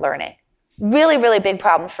problems for learning. Really, really big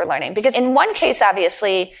problems for learning. Because in one case,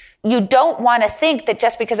 obviously, you don't want to think that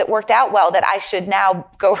just because it worked out well that I should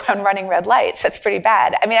now go around running red lights. That's pretty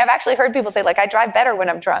bad. I mean, I've actually heard people say, like, I drive better when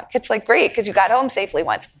I'm drunk. It's like, great, because you got home safely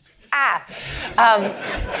once.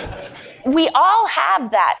 We all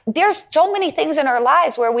have that. There's so many things in our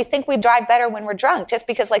lives where we think we drive better when we're drunk just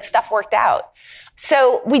because like stuff worked out.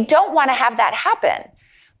 So we don't want to have that happen.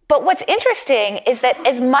 But what's interesting is that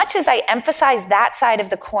as much as I emphasize that side of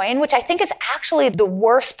the coin, which I think is actually the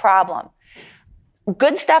worst problem,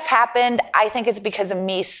 good stuff happened. I think it's because of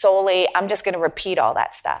me solely. I'm just going to repeat all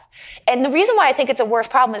that stuff. And the reason why I think it's a worse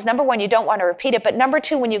problem is, number one, you don't want to repeat it. But number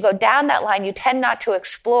two, when you go down that line, you tend not to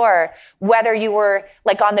explore whether you were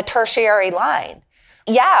like on the tertiary line.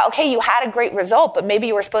 Yeah, okay, you had a great result, but maybe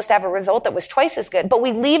you were supposed to have a result that was twice as good. But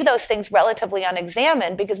we leave those things relatively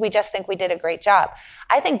unexamined because we just think we did a great job.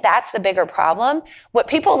 I think that's the bigger problem. What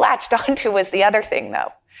people latched onto was the other thing, though.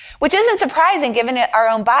 Which isn't surprising given our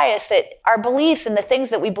own bias, that our beliefs and the things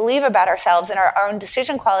that we believe about ourselves and our own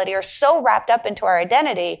decision quality are so wrapped up into our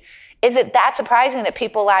identity. Is it that surprising that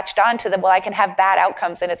people latched onto the, well, I can have bad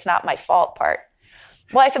outcomes and it's not my fault part?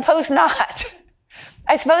 Well, I suppose not.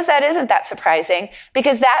 I suppose that isn't that surprising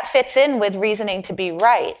because that fits in with reasoning to be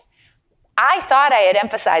right. I thought I had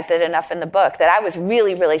emphasized it enough in the book that I was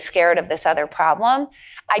really, really scared of this other problem.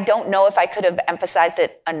 I don't know if I could have emphasized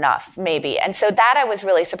it enough, maybe. And so that I was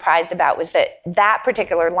really surprised about was that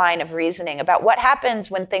particular line of reasoning about what happens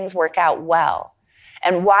when things work out well.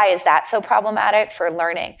 And why is that so problematic for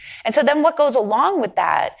learning? And so then what goes along with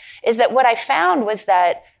that is that what I found was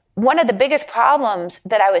that one of the biggest problems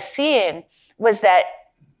that I was seeing was that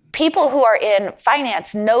people who are in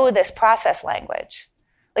finance know this process language.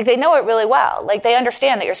 Like they know it really well. Like they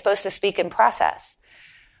understand that you're supposed to speak in process.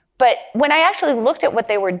 But when I actually looked at what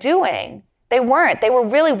they were doing, they weren't. They were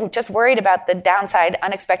really just worried about the downside,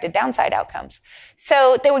 unexpected downside outcomes.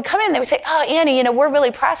 So they would come in, they would say, oh, Annie, we're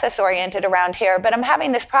really process oriented around here, but I'm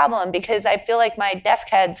having this problem because I feel like my desk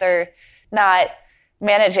heads are not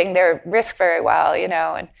managing their risk very well,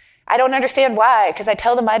 and I don't understand why, because I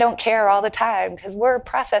tell them I don't care all the time because we're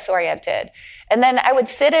process oriented. And then I would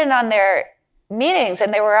sit in on their meetings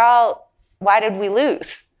and they were all, why did we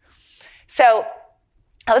lose? So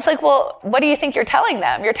I was like, well, what do you think you're telling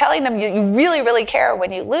them? You're telling them you really, really care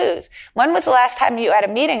when you lose. When was the last time you had a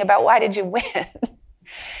meeting about why did you win?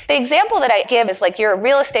 The example that I give is like you're a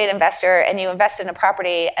real estate investor and you invest in a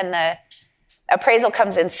property and the appraisal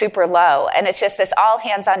comes in super low and it's just this all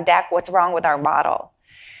hands on deck, what's wrong with our model?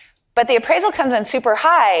 But the appraisal comes in super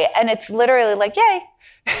high and it's literally like, yay.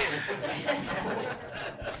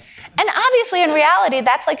 And obviously in reality,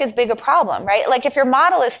 that's like as big a problem, right? Like if your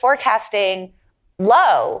model is forecasting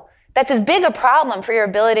low, that's as big a problem for your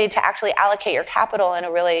ability to actually allocate your capital in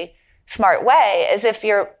a really smart way as if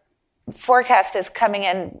your forecast is coming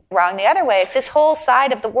in wrong the other way. It's this whole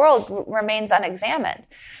side of the world remains unexamined.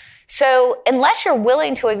 So unless you're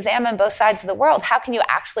willing to examine both sides of the world, how can you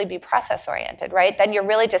actually be process oriented, right? Then you're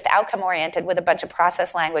really just outcome oriented with a bunch of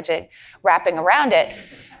process language wrapping around it,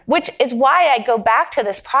 which is why I go back to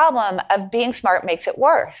this problem of being smart makes it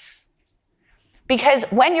worse. Because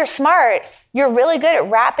when you're smart, you're really good at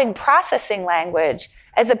wrapping processing language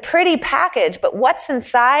as a pretty package, but what's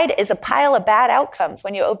inside is a pile of bad outcomes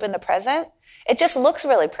when you open the present. It just looks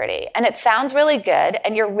really pretty and it sounds really good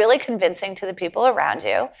and you're really convincing to the people around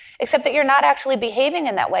you, except that you're not actually behaving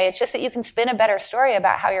in that way. It's just that you can spin a better story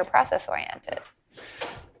about how you're process oriented.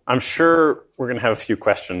 I'm sure we're going to have a few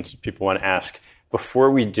questions people want to ask.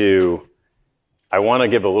 Before we do, I want to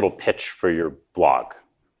give a little pitch for your blog.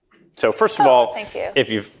 So first of all, thank you.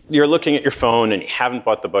 If you're looking at your phone and you haven't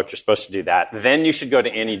bought the book, you're supposed to do that. Then you should go to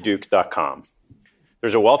annieduke.com.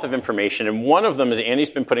 There's a wealth of information, and one of them is Annie's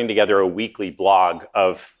been putting together a weekly blog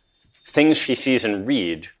of things she sees and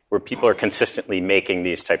read where people are consistently making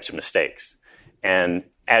these types of mistakes. And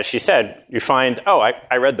as she said, you find,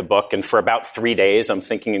 I read the book, and for about 3 days, I'm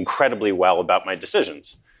thinking incredibly well about my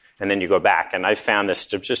decisions. And then you go back, and I found this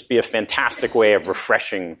to just be a fantastic way of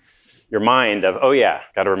refreshing your mind of,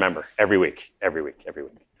 got to remember, every week.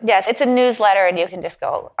 Yes, it's a newsletter, and you can just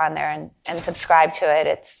go on there and subscribe to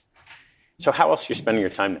it. So how else are you spending your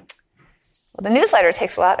time then? Well, the newsletter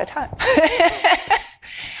takes a lot of time.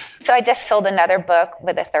 So I just sold another book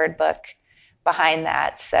with a third book behind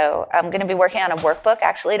that. So I'm going to be working on a workbook,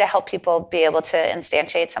 actually, to help people be able to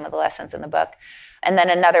instantiate some of the lessons in the book. And then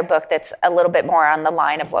another book that's a little bit more on the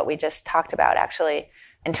line of what we just talked about, actually,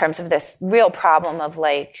 in terms of this real problem of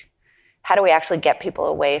like, how do we actually get people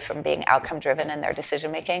away from being outcome-driven in their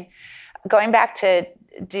decision-making? Going back to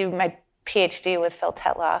do my PhD with Phil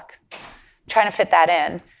Tetlock, trying to fit that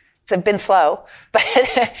in. It's been slow, but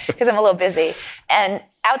because I'm a little busy. And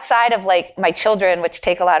outside of like my children, which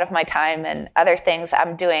take a lot of my time and other things,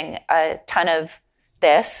 I'm doing a ton of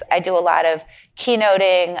this. I do a lot of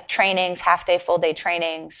keynoting, trainings, half-day, full-day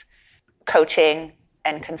trainings, coaching,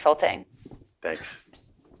 and consulting. Thanks.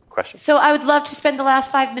 Questions? So I would love to spend the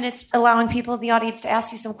last 5 minutes allowing people in the audience to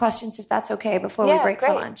ask you some questions, if that's okay, before we break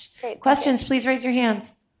for lunch. Great. Questions, please raise your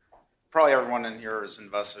hands. Probably everyone in here is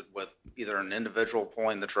invested with either an individual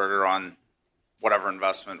pulling the trigger on whatever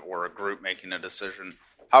investment or a group making a decision.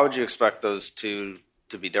 How would you expect those two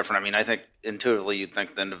to be different? I mean, I think intuitively you'd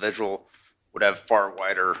think the individual would have far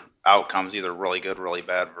wider outcomes, either really good, really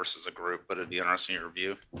bad versus a group, but it'd be interesting in your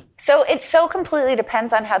view. So it so completely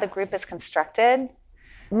depends on how the group is constructed.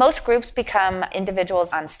 Most groups become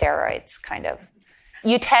individuals on steroids, kind of.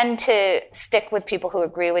 You tend to stick with people who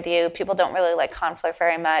agree with you. People don't really like conflict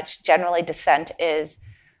very much. Generally, dissent is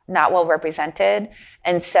not well represented.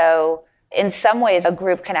 And so in some ways, a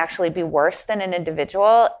group can actually be worse than an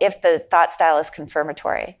individual if the thought style is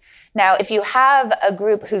confirmatory. Now, if you have a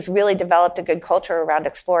group who's really developed a good culture around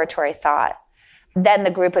exploratory thought, then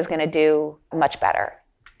the group is going to do much better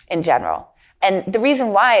in general. And the reason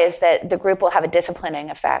why is that the group will have a disciplining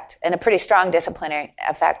effect, and a pretty strong disciplining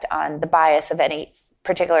effect on the bias of any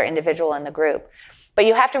particular individual in the group. But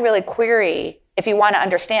you have to really query, if you want to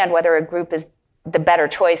understand whether a group is the better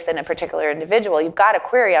choice than a particular individual, you've got to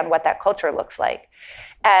query on what that culture looks like.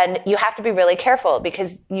 And you have to be really careful,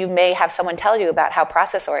 because you may have someone tell you about how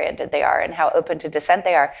process-oriented they are and how open to dissent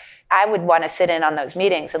they are. I would want to sit in on those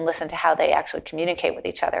meetings and listen to how they actually communicate with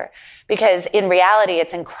each other. Because in reality,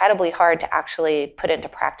 it's incredibly hard to actually put into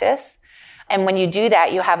practice. And when you do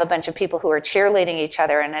that, you have a bunch of people who are cheerleading each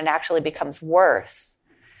other, and it actually becomes worse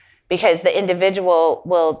because the individual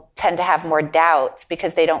will tend to have more doubts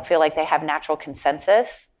because they don't feel like they have natural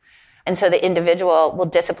consensus. And so the individual will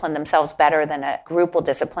discipline themselves better than a group will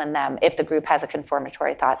discipline them if the group has a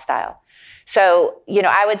conformatory thought style. So,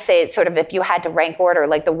 I would say it's sort of, if you had to rank order,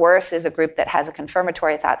 like the worst is a group that has a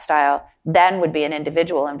confirmatory thought style, then would be an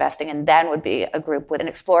individual investing, and then would be a group with an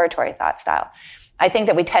exploratory thought style. I think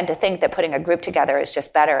that we tend to think that putting a group together is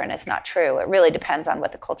just better, and it's not true. It really depends on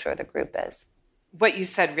what the culture of the group is. What you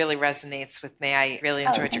said really resonates with me. I really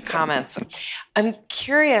enjoyed your comments. I'm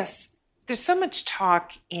curious, there's so much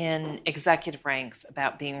talk in executive ranks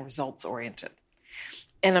about being results-oriented.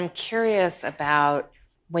 And I'm curious about,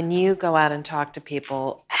 when you go out and talk to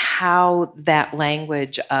people, how that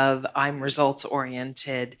language of I'm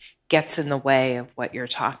results-oriented gets in the way of what you're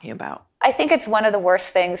talking about. I think it's one of the worst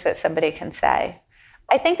things that somebody can say.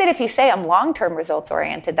 I think that if you say I'm long-term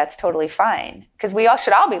results-oriented, that's totally fine, because we all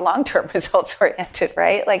should all be long-term results-oriented,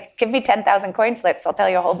 right? Like, give me 10,000 coin flips, I'll tell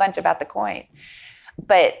you a whole bunch about the coin.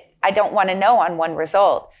 But I don't want to know on one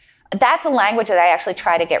result. That's a language that I actually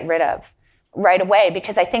try to get rid of right away,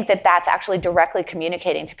 because I think that that's actually directly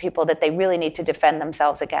communicating to people that they really need to defend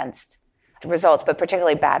themselves against the results, but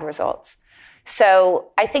particularly bad results. So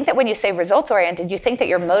I think that when you say results-oriented, you think that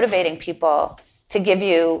you're motivating people to give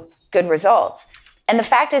you good results. And the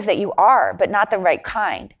fact is that you are, but not the right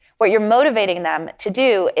kind. What you're motivating them to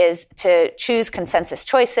do is to choose consensus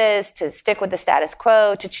choices, to stick with the status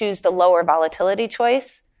quo, to choose the lower volatility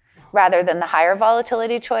choice rather than the higher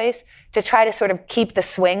volatility choice, to try to sort of keep the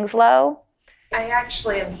swings low. I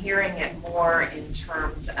actually am hearing it more in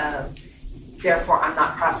terms of, therefore, I'm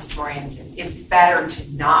not process-oriented. It's better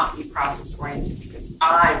to not be process-oriented because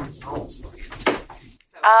I'm results-oriented.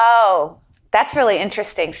 Oh, that's really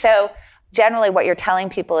interesting. So generally what you're telling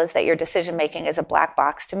people is that your decision-making is a black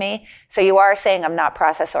box to me. So you are saying I'm not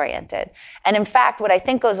process-oriented. And in fact, what I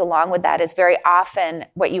think goes along with that is very often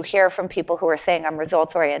what you hear from people who are saying I'm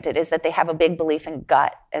results-oriented is that they have a big belief in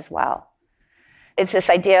gut as well. It's this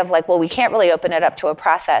idea of like, well, we can't really open it up to a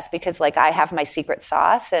process because like I have my secret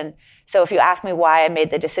sauce. And so if you ask me why I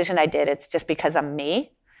made the decision I did, it's just because I'm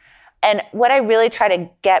me. And what I really try to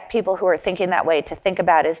get people who are thinking that way to think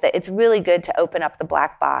about is that it's really good to open up the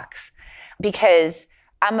black box, because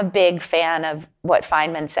I'm a big fan of what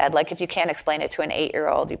Feynman said. Like, if you can't explain it to an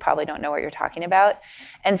 8-year-old, you probably don't know what you're talking about.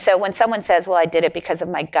 And so when someone says, well, I did it because of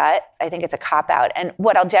my gut, I think it's a cop-out. And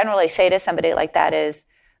what I'll generally say to somebody like that is,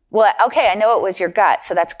 well, okay, I know it was your gut,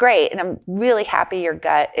 so that's great. And I'm really happy your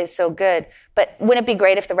gut is so good. But wouldn't it be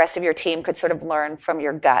great if the rest of your team could sort of learn from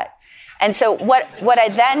your gut? And so what I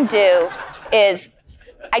then do is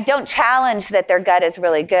I don't challenge that their gut is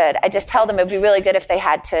really good. I just tell them it would be really good if they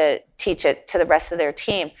had to teach it to the rest of their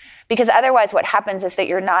team. Because otherwise what happens is that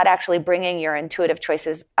you're not actually bringing your intuitive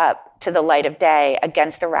choices up to the light of day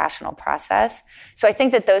against a rational process. So I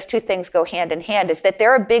think that those two things go hand in hand, is that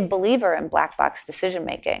they're a big believer in black box decision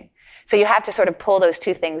making. So you have to sort of pull those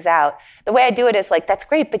two things out. The way I do it is like, that's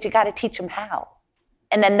great, but you got to teach them how.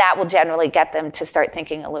 And then that will generally get them to start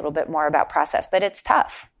thinking a little bit more about process, but it's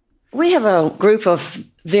tough. We have a group of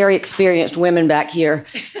very experienced women back here,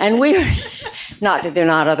 and we, not that there are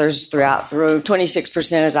not others throughout the room,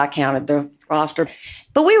 26% as I counted the roster.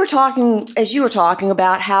 But we were talking, as you were talking,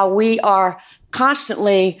 about how we are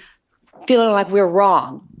constantly feeling like we're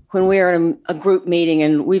wrong when we're in a group meeting,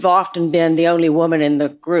 and we've often been the only woman in the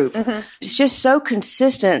group. Mm-hmm. It's just so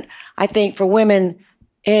consistent, I think, for women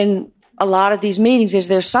in a lot of these meetings. Is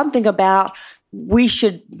there something about we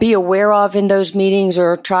should be aware of in those meetings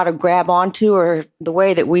or try to grab onto, or the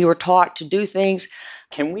way that we were taught to do things?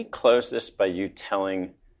 Can we close this by you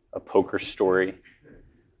telling a poker story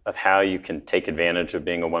of how you can take advantage of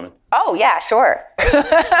being a woman? Oh, yeah, sure.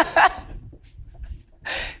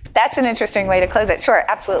 That's an interesting way to close it. Sure,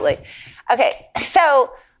 absolutely. Okay,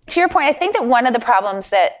 so to your point, I think that one of the problems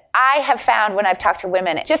that I have found when I've talked to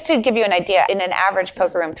women, just to give you an idea, in an average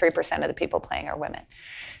poker room, 3% of the people playing are women.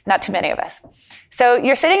 Not too many of us. So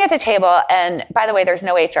you're sitting at the table, and by the way, there's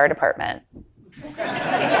no HR department.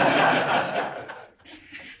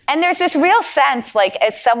 And there's this real sense, like,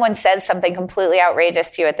 as someone says something completely outrageous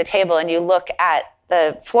to you at the table, and you look at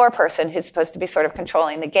the floor person who's supposed to be sort of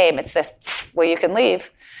controlling the game, it's this, well, you can leave.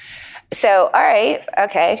 So, all right,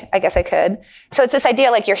 okay, I guess I could. So it's this idea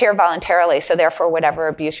like you're here voluntarily, so therefore whatever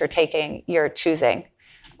abuse you're taking, you're choosing.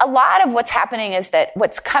 A lot of what's happening is that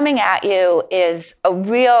what's coming at you is a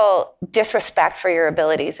real disrespect for your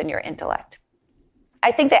abilities and your intellect.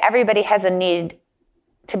 I think that everybody has a need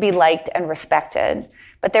to be liked and respected,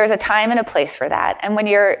 but there's a time and a place for that. And when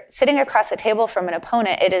you're sitting across the table from an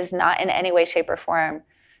opponent, it is not in any way, shape, or form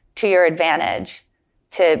to your advantage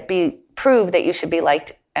to prove that you should be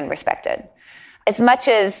liked and respected. As much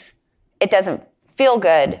as it doesn't feel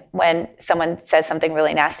good when someone says something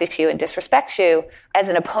really nasty to you and disrespects you, as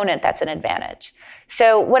an opponent, that's an advantage.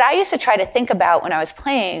 So what I used to try to think about when I was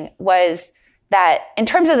playing was that in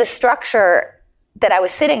terms of the structure that I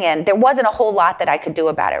was sitting in, there wasn't a whole lot that I could do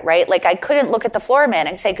about it, right? Like I couldn't look at the floor man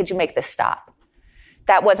and say, could you make this stop?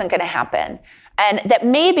 That wasn't going to happen. And that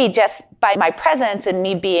maybe just by my presence and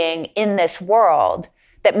me being in this world,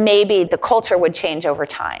 that maybe the culture would change over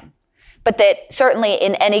time. But that certainly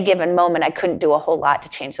in any given moment, I couldn't do a whole lot to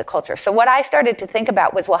change the culture. So what I started to think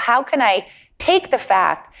about was, well, how can I take the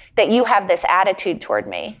fact that you have this attitude toward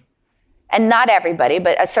me, and not everybody,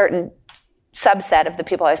 but a certain subset of the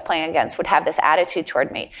people I was playing against would have this attitude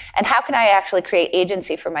toward me, and how can I actually create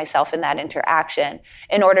agency for myself in that interaction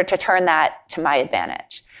in order to turn that to my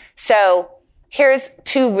advantage? So here's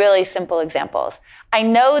two really simple examples. I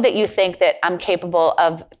know that you think that I'm capable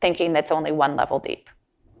of thinking that's only one level deep.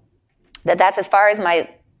 That's as far as my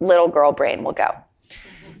little girl brain will go.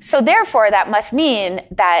 So therefore, that must mean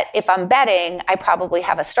that if I'm betting, I probably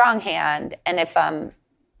have a strong hand. And if I'm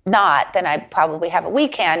not, then I probably have a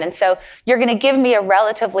weak hand. And so you're going to give me a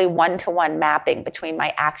relatively one-to-one mapping between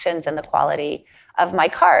my actions and the quality of my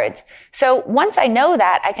cards. So once I know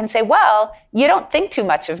that, I can say, well, you don't think too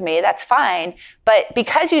much of me. That's fine. But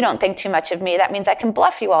because you don't think too much of me, that means I can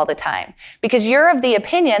bluff you all the time, because you're of the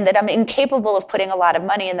opinion that I'm incapable of putting a lot of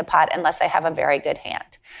money in the pot unless I have a very good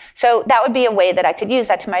hand. So that would be a way that I could use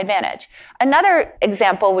that to my advantage. Another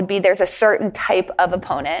example would be there's a certain type of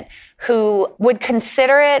opponent who would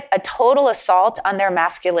consider it a total assault on their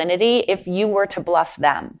masculinity if you were to bluff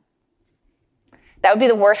them. That would be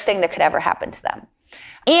the worst thing that could ever happen to them.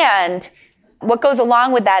 And what goes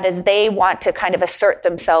along with that is they want to kind of assert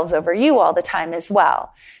themselves over you all the time as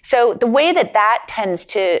well. So the way that that tends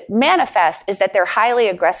to manifest is that they're highly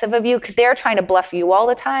aggressive of you because they're trying to bluff you all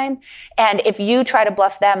the time. And if you try to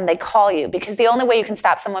bluff them, they call you, because the only way you can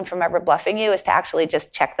stop someone from ever bluffing you is to actually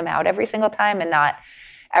just check them out every single time and not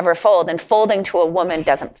ever fold. And folding to a woman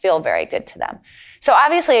doesn't feel very good to them. So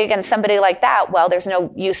obviously, against somebody like that, well, there's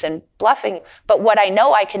no use in bluffing. But what I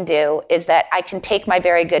know I can do is that I can take my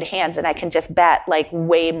very good hands and I can just bet like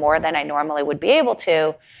way more than I normally would be able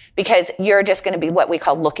to, because you're just going to be what we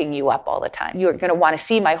call looking you up all the time. You're going to want to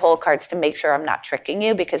see my whole cards to make sure I'm not tricking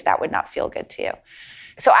you, because that would not feel good to you.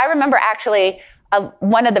 So I remember actually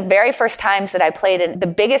one of the very first times that I played, and the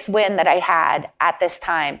biggest win that I had at this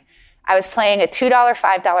time, I was playing a $2,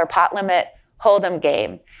 $5 pot limit Hold'em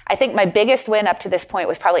game. I think my biggest win up to this point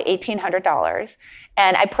was probably $1,800.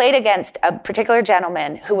 And I played against a particular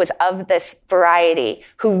gentleman who was of this variety,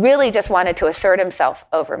 who really just wanted to assert himself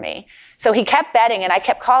over me. So he kept betting and I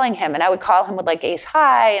kept calling him, and I would call him with like ace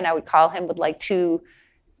high, and I would call him with like two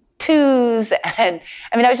twos. And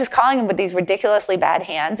I mean, I was just calling him with these ridiculously bad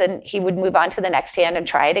hands, and he would move on to the next hand and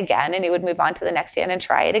try it again. And he would move on to the next hand and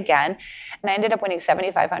try it again. And I ended up winning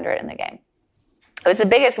 $7,500 in the game. It was the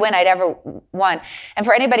biggest win I'd ever won. And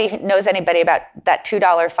for anybody who knows anybody about that $2,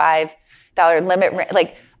 $5 limit,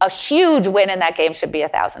 like a huge win in that game should be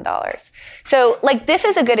 $1,000. So like, this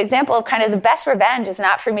is a good example of kind of the best revenge is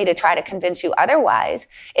not for me to try to convince you otherwise.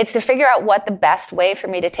 It's to figure out what the best way for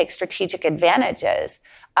me to take strategic advantage is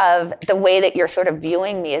of the way that you're sort of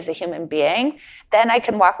viewing me as a human being. Then I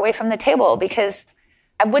can walk away from the table, because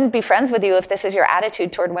I wouldn't be friends with you if this is your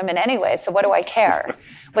attitude toward women anyway. So what do I care?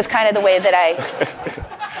 Was kind of the way that I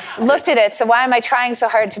looked at it. So why am I trying so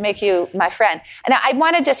hard to make you my friend? And I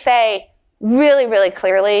want to just say really, really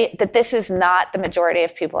clearly that this is not the majority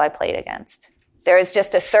of people I played against. There is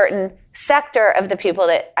just a certain sector of the people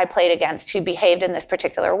that I played against who behaved in this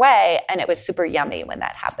particular way, and it was super yummy when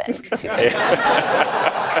that happened. On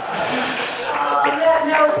that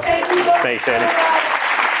note, thank you both. Thanks, Annie.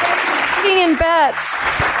 In bets.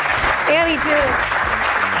 Annie,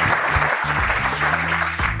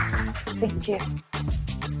 Thank you.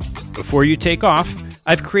 Before you take off,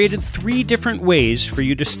 I've created 3 different ways for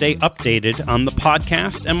you to stay updated on the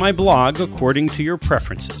podcast and my blog according to your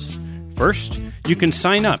preferences. First, you can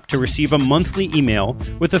sign up to receive a monthly email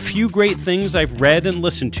with a few great things I've read and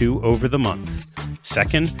listened to over the month.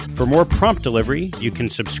 Second, for more prompt delivery, you can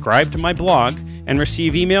subscribe to my blog and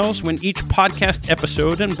receive emails when each podcast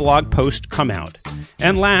episode and blog post come out.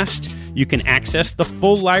 And last, you can access the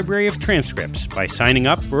full library of transcripts by signing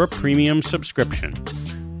up for a premium subscription.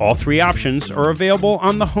 All 3 options are available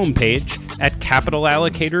on the homepage at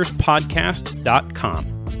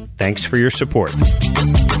capitalallocatospodcast.com. Thanks for your support.